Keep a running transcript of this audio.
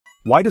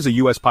Why does a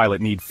US pilot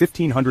need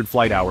 1,500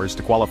 flight hours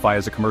to qualify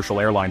as a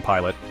commercial airline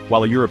pilot,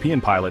 while a European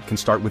pilot can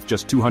start with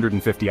just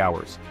 250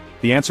 hours?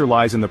 The answer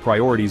lies in the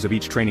priorities of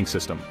each training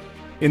system.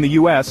 In the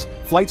US,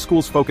 flight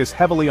schools focus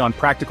heavily on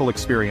practical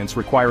experience,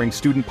 requiring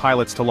student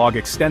pilots to log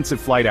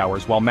extensive flight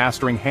hours while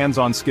mastering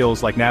hands-on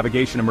skills like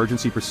navigation,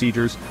 emergency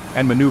procedures,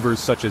 and maneuvers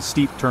such as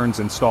steep turns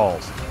and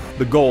stalls.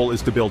 The goal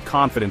is to build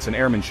confidence in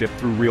airmanship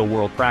through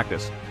real-world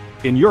practice.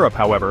 In Europe,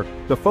 however,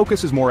 the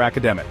focus is more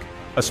academic.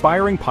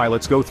 Aspiring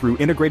pilots go through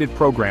integrated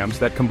programs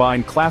that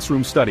combine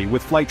classroom study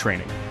with flight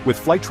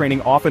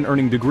training often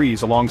earning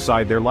degrees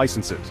alongside their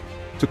licenses.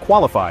 To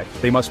qualify,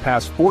 they must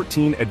pass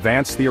 14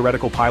 advanced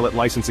theoretical pilot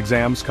license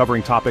exams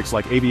covering topics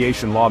like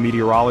aviation law,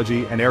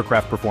 meteorology, and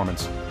aircraft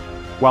performance.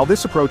 While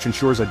this approach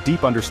ensures a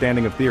deep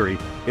understanding of theory,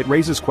 it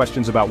raises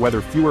questions about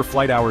whether fewer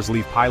flight hours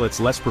leave pilots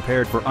less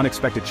prepared for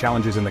unexpected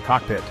challenges in the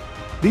cockpit.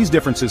 These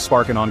differences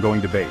spark an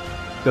ongoing debate.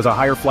 Does a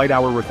higher flight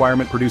hour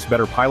requirement produce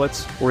better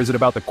pilots, or is it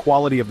about the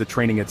quality of the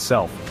training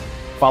itself?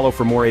 Follow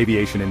for more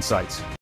aviation insights.